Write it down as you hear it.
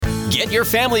Get your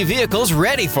family vehicles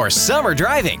ready for summer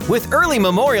driving with early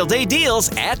Memorial Day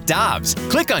deals at Dobbs.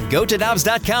 Click on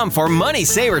GoToDobbs.com for money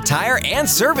saver tire and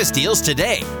service deals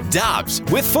today. Dobbs,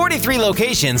 with 43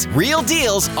 locations, real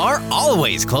deals are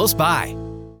always close by.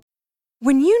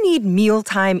 When you need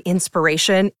mealtime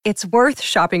inspiration, it's worth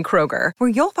shopping Kroger, where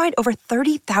you'll find over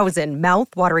 30,000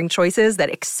 mouth-watering choices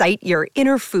that excite your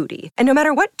inner foodie. And no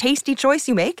matter what tasty choice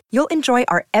you make, you'll enjoy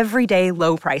our everyday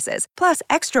low prices, plus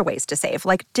extra ways to save,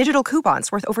 like digital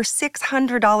coupons worth over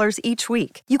 $600 each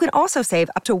week. You can also save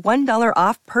up to $1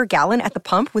 off per gallon at the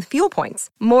pump with fuel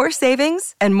points. More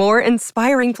savings and more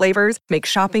inspiring flavors make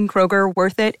shopping Kroger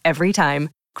worth it every time.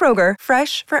 Kroger,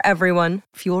 fresh for everyone.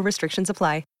 Fuel restrictions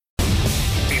apply.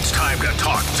 It's time to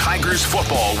talk Tigers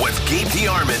football with Gabe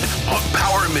DeArmond of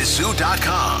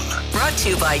PowerMizzou.com. Brought to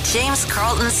you by James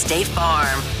Carlton State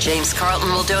Farm. James Carlton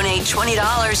will donate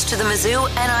 $20 to the Mizzou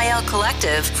NIL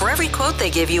Collective for every quote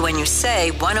they give you when you say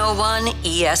 101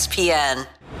 ESPN.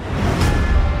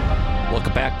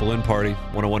 Welcome back, Balloon Party,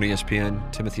 101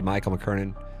 ESPN. Timothy Michael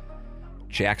McKernan,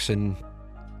 Jackson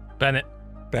Bennett,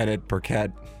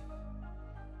 Burkett,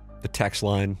 the text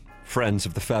line, Friends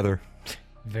of the Feather.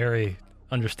 Very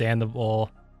understandable.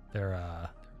 They're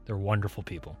wonderful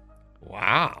people.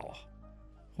 Wow.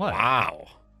 What? Wow.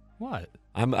 What?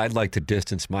 I'd like to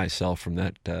distance myself from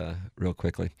that real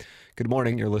quickly. Good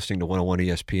morning. You're listening to 101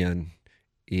 ESPN.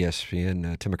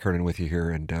 Tim McKernan with you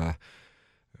here. And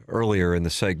earlier in the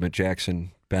segment,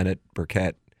 Jackson Bennett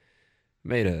Burkett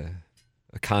made a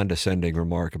condescending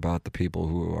remark about the people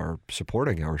who are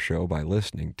supporting our show by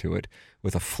listening to it,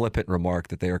 with a flippant remark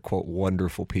that they are, quote,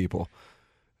 wonderful people.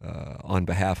 On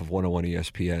behalf of 101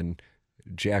 ESPN,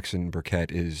 Jackson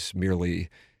Burkett is merely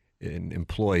an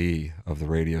employee of the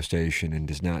radio station and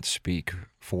does not speak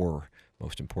for,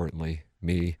 most importantly,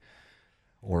 me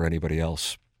or anybody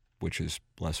else, which is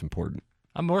less important.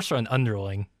 I'm more so an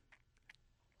underling.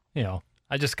 You know,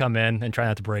 I just come in and try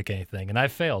not to break anything, and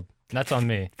I've failed. And that's on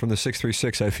me. From the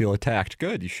 636, I feel attacked.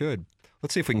 Good, you should.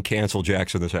 Let's see if we can cancel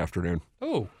Jackson this afternoon.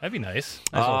 Oh, that'd be nice.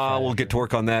 We'll get to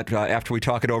work on that after we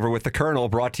talk it over with the Colonel,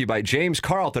 brought to you by James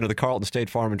Carlton of the Carlton State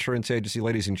Farm Insurance Agency.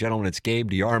 Ladies and gentlemen, it's Gabe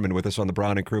DeArmond with us on the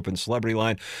Brown and Crouppen Celebrity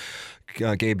Line.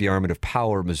 Gabe DeArmond of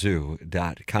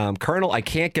PowerMizzou.com. Colonel, I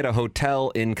can't get a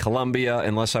hotel in Columbia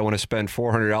unless I want to spend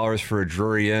 $400 for a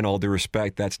Drury Inn. All due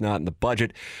respect, that's not in the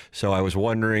budget. So I was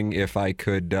wondering if I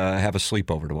could have a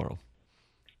sleepover tomorrow.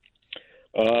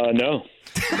 No.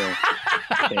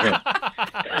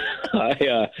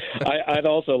 I'd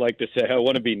also like to say I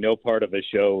want to be no part of a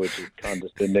show which is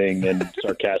condescending and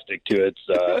sarcastic to its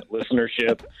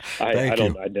listenership. I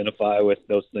don't identify with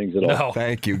those things at all. No.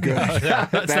 Thank you. Good.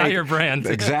 That's not your brand.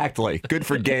 Exactly. Good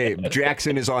for Gabe.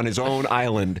 Jackson is on his own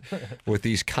island with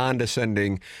these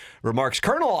condescending remarks.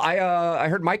 Colonel, I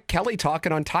heard Mike Kelly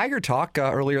talking on Tiger Talk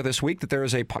earlier this week that there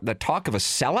is the talk of a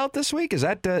sellout this week. Is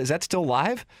that still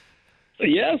live?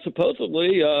 Yeah,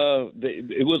 supposedly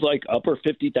it was like upper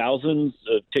 50,000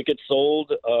 tickets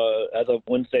sold as of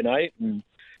Wednesday night. And,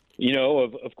 you know,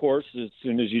 of course, as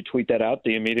soon as you tweet that out,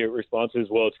 the immediate response is,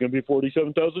 well, it's going to be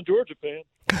 47,000 Georgia fans.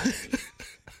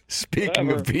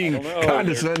 Speaking of being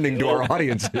condescending to our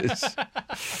audiences.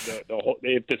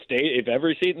 If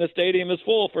every seat in the stadium is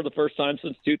full for the first time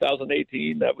since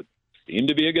 2018, that would seem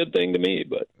to be a good thing to me.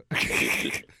 But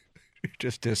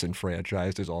just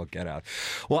disenfranchised as all get out.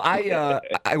 Well,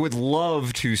 I would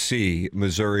love to see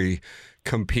Missouri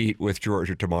compete with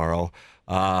Georgia tomorrow.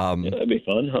 That'd be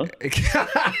fun, huh?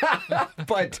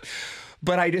 but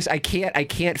I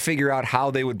can't figure out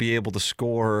how they would be able to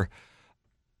score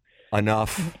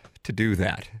enough to do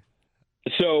that.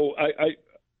 So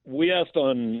we asked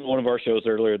on one of our shows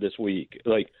earlier this week,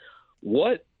 like,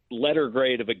 what letter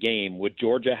grade of a game would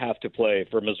Georgia have to play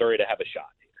for Missouri to have a shot?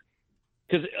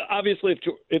 Because obviously,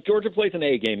 if Georgia plays an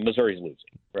A game, Missouri's losing,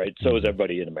 right? So is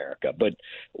everybody in America. But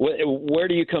where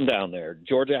do you come down there?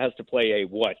 Georgia has to play a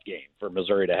what game for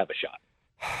Missouri to have a shot?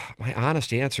 My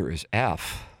honest answer is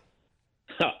F.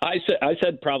 I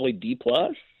said probably D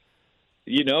plus.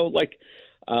 You know, like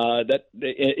that.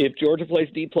 If Georgia plays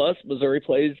D plus, Missouri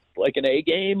plays like an A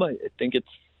game. I think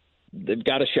they've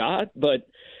got a shot. But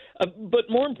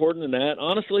more important than that,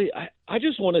 honestly, I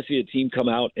just want to see a team come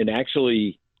out and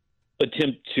actually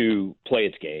attempt to play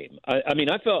its game. I mean,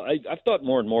 I've thought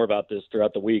more and more about this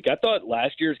throughout the week. I thought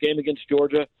last year's game against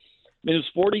Georgia, I mean, it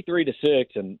was 43-6,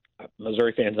 and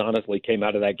Missouri fans honestly came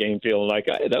out of that game feeling like,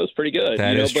 hey, that was pretty good.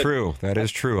 That is true. That is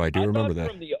true. I do remember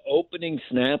that. From the opening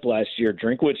snap last year,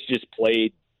 Drinkwitz just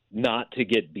played not to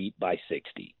get beat by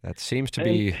 60. That seems to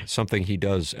be something he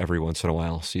does every once in a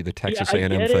while. See the Texas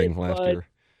A&M thing last year.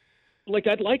 Like,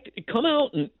 I'd like to come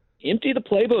out and empty the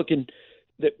playbook and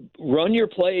run your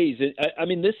plays. I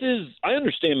mean, I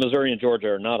understand Missouri and Georgia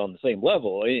are not on the same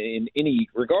level in any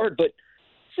regard, but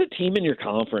this is a team in your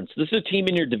conference. This is a team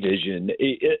in your division.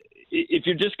 If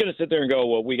you're just going to sit there and go,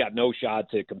 well, we got no shot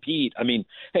to compete, I mean,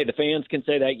 hey, the fans can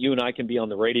say that. You and I can be on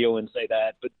the radio and say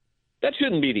that, but that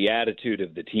shouldn't be the attitude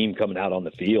of the team coming out on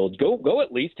the field. Go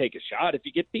at least take a shot. If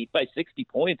you get beat by 60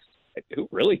 points, who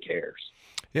really cares?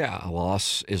 Yeah, a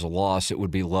loss is a loss. It would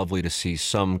be lovely to see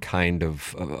some kind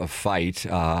of a fight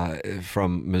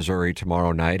from Missouri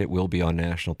tomorrow night. It will be on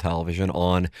national television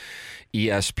on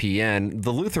ESPN.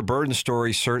 The Luther Burden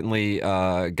story certainly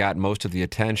got most of the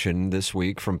attention this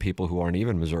week from people who aren't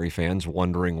even Missouri fans,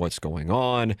 wondering what's going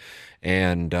on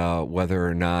and whether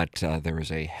or not there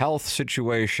is a health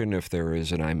situation, if there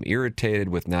is an I'm irritated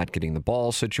with not getting the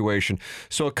ball situation.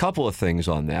 So a couple of things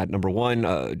on that. Number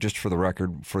one, just for the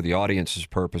record, for the audience's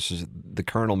purposes, the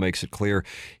Colonel makes it clear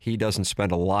he doesn't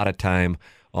spend a lot of time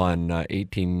on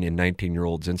 18 and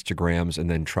 19-year-olds' Instagrams and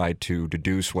then try to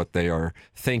deduce what they are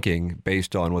thinking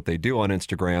based on what they do on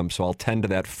Instagram. So I'll tend to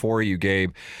that for you,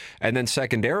 Gabe. And then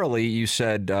secondarily, you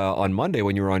said on Monday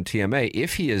when you were on TMA,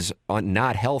 if he is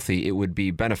not healthy, it would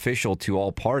be beneficial to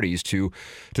all parties to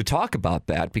talk about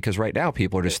that, because right now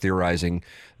people are just theorizing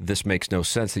this makes no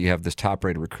sense that you have this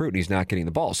top-rated recruit and he's not getting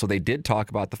the ball. So they did talk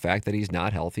about the fact that he's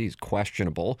not healthy. He's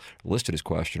questionable, listed as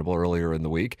questionable earlier in the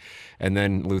week. And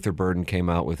then Luther Burden came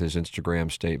out with his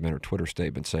Instagram statement or Twitter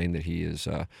statement saying that he is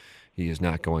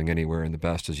not going anywhere and the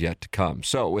best is yet to come.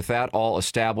 So with that all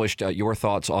established, your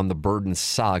thoughts on the Burden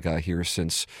saga here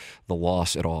since the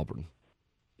loss at Auburn?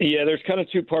 Yeah, there's kind of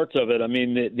two parts of it. I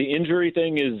mean, the injury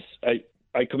thing is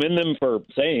I commend them for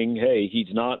saying, hey,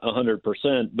 he's not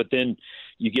 100%, but then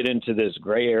you get into this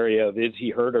gray area of is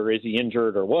he hurt or is he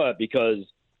injured or what, because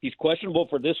he's questionable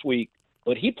for this week.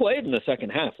 But he played in the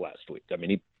second half last week. I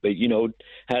mean, I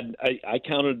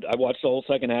watched the whole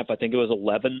second half. I think it was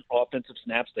 11 offensive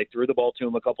snaps. They threw the ball to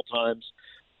him a couple times.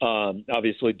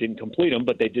 Obviously didn't complete them,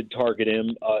 but they did target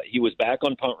him. He was back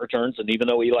on punt returns, and even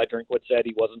though Eli Drinkwitz said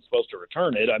he wasn't supposed to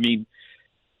return it, I mean,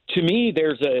 to me,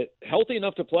 there's a healthy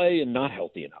enough to play and not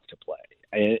healthy enough to play.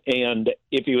 And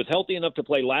if he was healthy enough to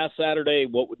play last Saturday,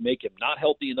 what would make him not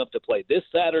healthy enough to play this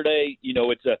Saturday?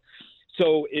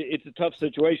 So it's a tough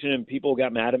situation, and people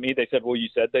got mad at me. They said, well, you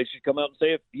said they should come out and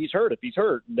say if he's hurt.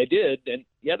 And they did, and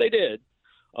yeah, they did.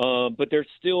 But there's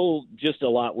still just a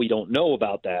lot we don't know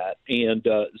about that. And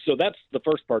so that's the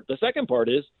first part. The second part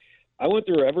is I went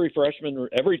through every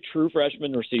true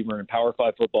freshman receiver in Power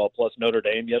 5 football plus Notre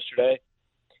Dame yesterday.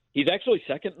 He's actually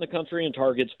second in the country in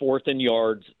targets, fourth in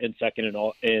yards, and second in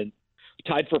all, and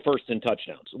tied for first in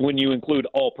touchdowns when you include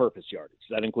all-purpose yardage.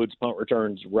 That includes punt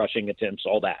returns, rushing attempts,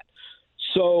 all that.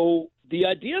 So the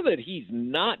idea that he's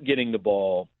not getting the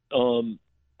ball or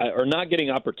not getting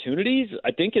opportunities,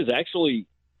 I think, is actually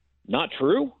not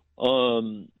true.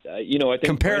 I think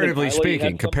comparatively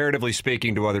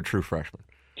speaking to other true freshmen.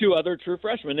 To other true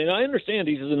freshmen, and I understand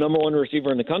he's the number one receiver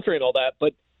in the country and all that,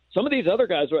 but some of these other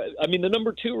guys, I mean, the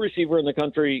number two receiver in the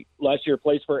country last year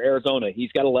plays for Arizona. He's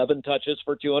got 11 touches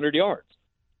for 200 yards.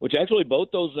 Which actually both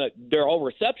those, they're all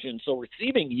receptions. So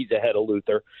receiving, he's ahead of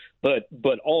Luther. But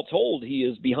all told, he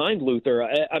is behind Luther.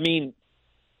 I mean,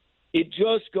 it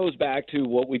just goes back to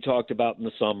what we talked about in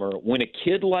the summer. When a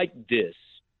kid like this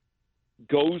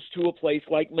goes to a place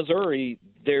like Missouri,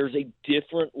 there's a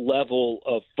different level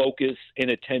of focus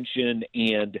and attention,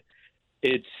 and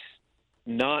it's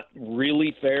not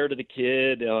really fair to the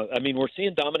kid. I mean, we're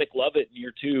seeing Dominic Lovett in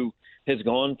year two has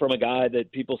gone from a guy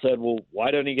that people said, well,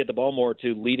 why don't he get the ball more,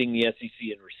 to leading the SEC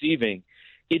in receiving.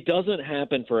 It doesn't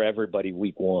happen for everybody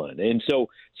week one. And so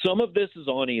some of this is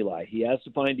on Eli. He has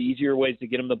to find easier ways to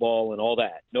get him the ball and all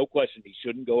that. No question, he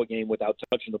shouldn't go a game without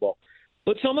touching the ball.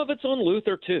 But some of it's on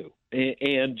Luther too.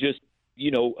 And just,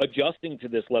 adjusting to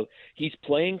this level. He's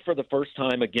playing for the first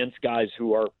time against guys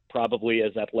who are probably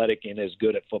as athletic and as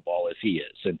good at football as he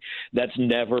is. And that's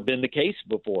never been the case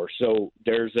before. So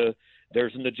there's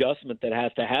an adjustment that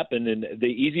has to happen. And the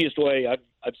easiest way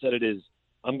I've said it is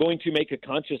I'm going to make a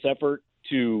conscious effort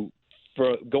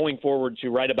for going forward to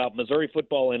write about Missouri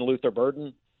football and Luther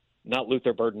Burden, not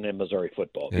Luther Burden and Missouri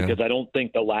football, because I don't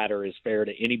think the latter is fair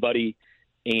to anybody.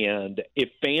 And if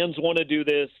fans want to do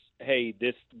this, hey,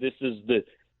 this is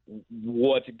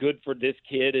what's good for this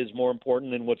kid is more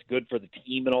important than what's good for the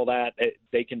team and all that.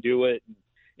 They can do it,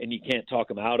 and you can't talk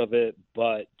them out of it.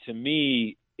 But to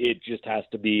me, it just has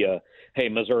to be a, hey,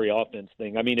 Missouri offense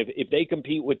thing. I mean, if they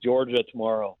compete with Georgia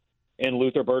tomorrow and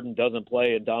Luther Burden doesn't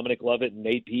play and Dominic Lovett and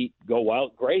Nate Pete go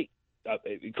out, great.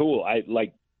 Cool. I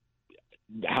like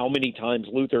how many times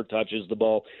Luther touches the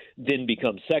ball then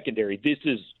becomes secondary. This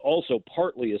is also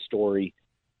partly a story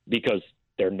because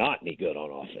they're not any good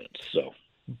on offense. So.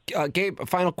 Gabe, a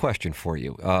final question for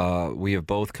you. We have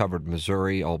both covered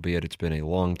Missouri, albeit it's been a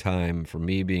long time for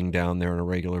me being down there on a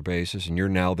regular basis, and you're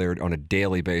now there on a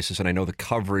daily basis. And I know the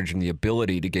coverage and the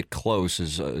ability to get close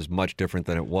is much different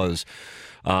than it was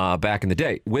back in the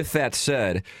day. With that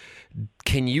said,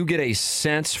 can you get a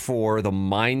sense for the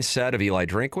mindset of Eli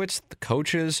Drinkwitz, the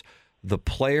coaches, the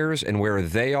players, and where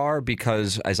they are?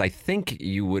 Because, as I think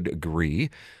you would agree,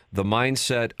 the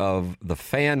mindset of the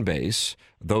fan base,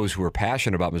 those who are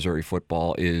passionate about Missouri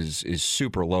football, is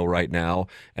super low right now,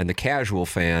 and the casual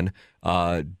fan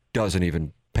doesn't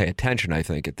even pay attention, I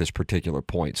think, at this particular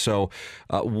point. So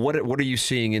what are you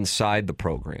seeing inside the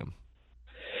program?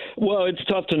 Well, it's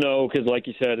tough to know because, like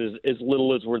you said, as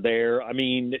little as we're there. I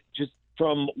mean, just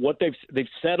from what they've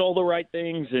said all the right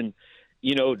things, and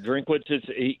Drinkwitz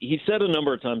he said a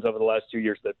number of times over the last 2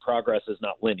 years that progress is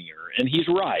not linear, and he's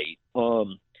right.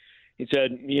 He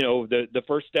said, the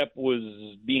first step was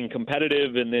being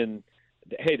competitive, and then,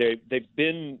 hey, they've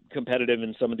been competitive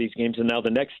in some of these games, and now the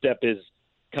next step is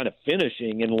kind of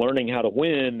finishing and learning how to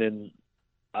win. And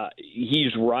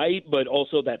he's right, but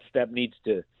also that step needs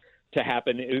to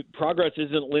happen. Progress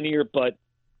isn't linear, but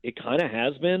it kind of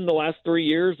has been the last 3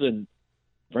 years, and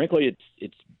frankly,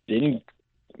 it's been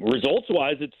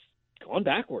results-wise, it's gone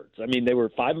backwards. I mean, they were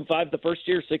 5-5 the first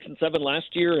year, 6-7 last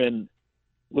year, and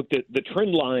look, the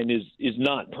trend line is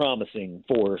not promising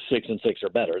for 6-6 or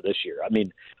better this year. I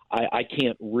mean, I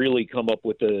can't really come up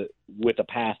with a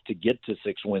path to get to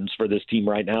 6 wins for this team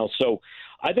right now. So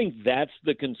I think that's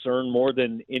the concern more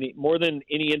than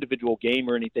any individual game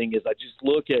or anything. Is I just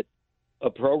look at a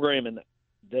program and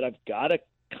that I've got a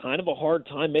kind of a hard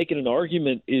time making an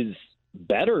argument is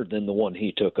better than the one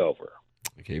he took over.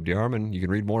 Gabe DeArmond. You can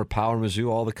read more at Power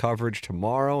Mizzou, all the coverage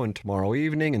tomorrow and tomorrow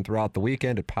evening and throughout the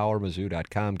weekend at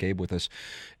PowerMizzou.com. Gabe with us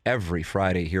every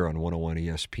Friday here on 101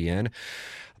 ESPN,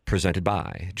 presented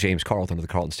by James Carlton of the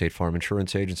Carlton State Farm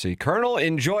Insurance Agency. Colonel,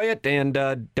 enjoy it, and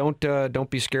don't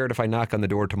be scared if I knock on the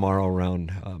door tomorrow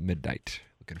around midnight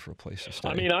looking for a place to stay.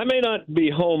 I mean, I may not be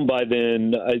home by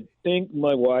then. I think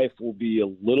my wife will be a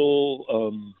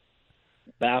little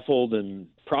baffled and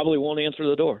probably won't answer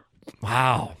the door.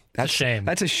 Wow. That's a shame.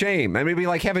 That's a shame. I mean, it'd be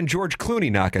like having George Clooney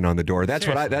knocking on the door. That's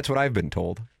what I've been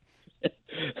told.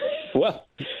 Well,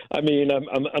 I mean,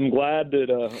 I'm glad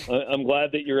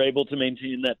that you're able to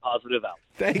maintain that positive outlook.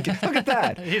 Thank you. Look at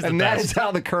that. And that is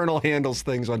how the Colonel handles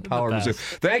things on Power Mizzou.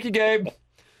 Thank you, Gabe.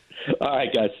 All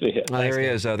right, guys. See you. There he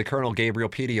is, the Colonel Gabriel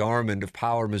P. DeArmond of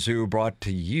Power Mizzou, brought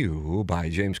to you by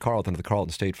James Carlton of the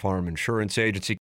Carlton State Farm Insurance Agency.